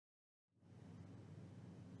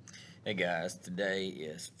Hey guys, today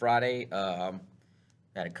is Friday. Had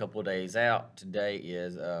a couple of days out. Today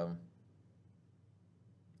is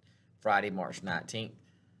Friday, March 19th.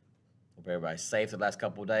 Hope everybody's safe the last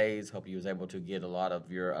couple of days. Hope you was able to get a lot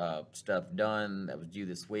of your stuff done that was due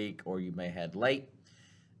this week, or you may had late.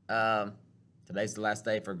 Um, Today's the last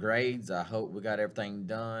day for grades. I hope we got everything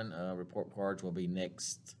done. Report cards will be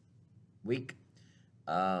next week.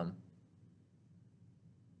 Um,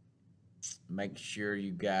 Make sure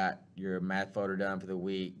you got your math folder done for the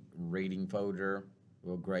week, reading folder.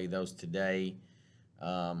 We'll grade those today.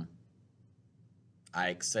 Um,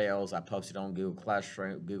 iExcels, I posted on Google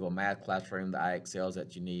Classroom, Google Math Classroom, the iExcels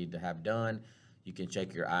that you need to have done. You can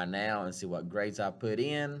check your iNow and see what grades I put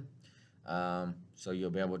in. So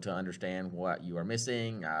you'll be able to understand what you are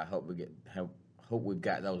missing. I hope hope we've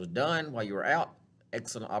got those done while you were out.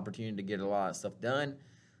 Excellent opportunity to get a lot of stuff done.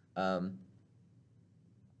 Um,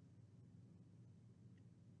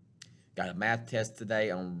 Got a math test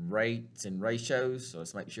today on rates and ratios, so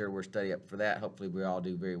let's make sure we're studying up for that. Hopefully, we all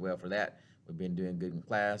do very well for that. We've been doing good in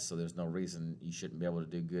class, so there's no reason you shouldn't be able to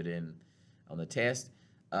do good on the test.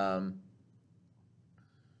 One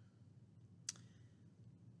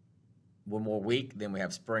more week, then we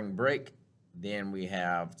have spring break. Then we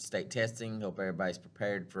have state testing. Hope everybody's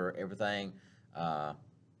prepared for everything.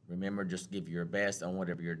 Remember, just give your best on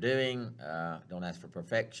whatever you're doing. Don't ask for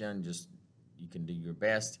perfection. Just you can do your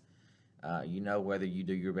best. You know whether you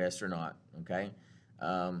do your best or not. Okay.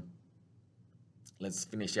 Um, let's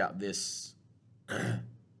finish out this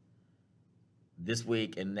this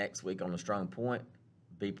week and next week on a strong point.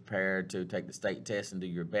 Be prepared to take the state test and do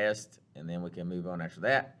your best, and then we can move on after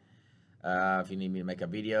that. If you need me to make a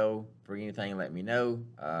video for anything, let me know.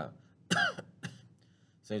 As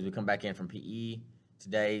soon as we come back in from PE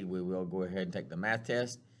today, we will go ahead and take the math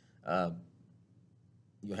test.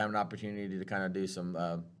 You'll have an opportunity to kind of do some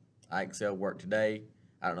iExcel work today.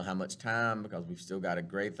 I don't know how much time because we've still got to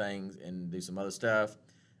grade things and do some other stuff.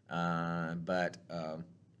 But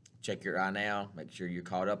check your iNow. Make sure you're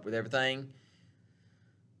caught up with everything.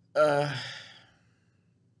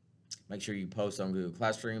 Make sure you post on Google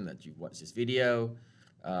Classroom that you've watched this video.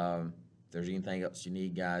 If there's anything else you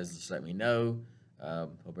need, guys, just let me know.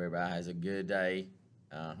 Hope everybody has a good day.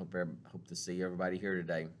 Hope to see everybody here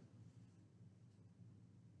today.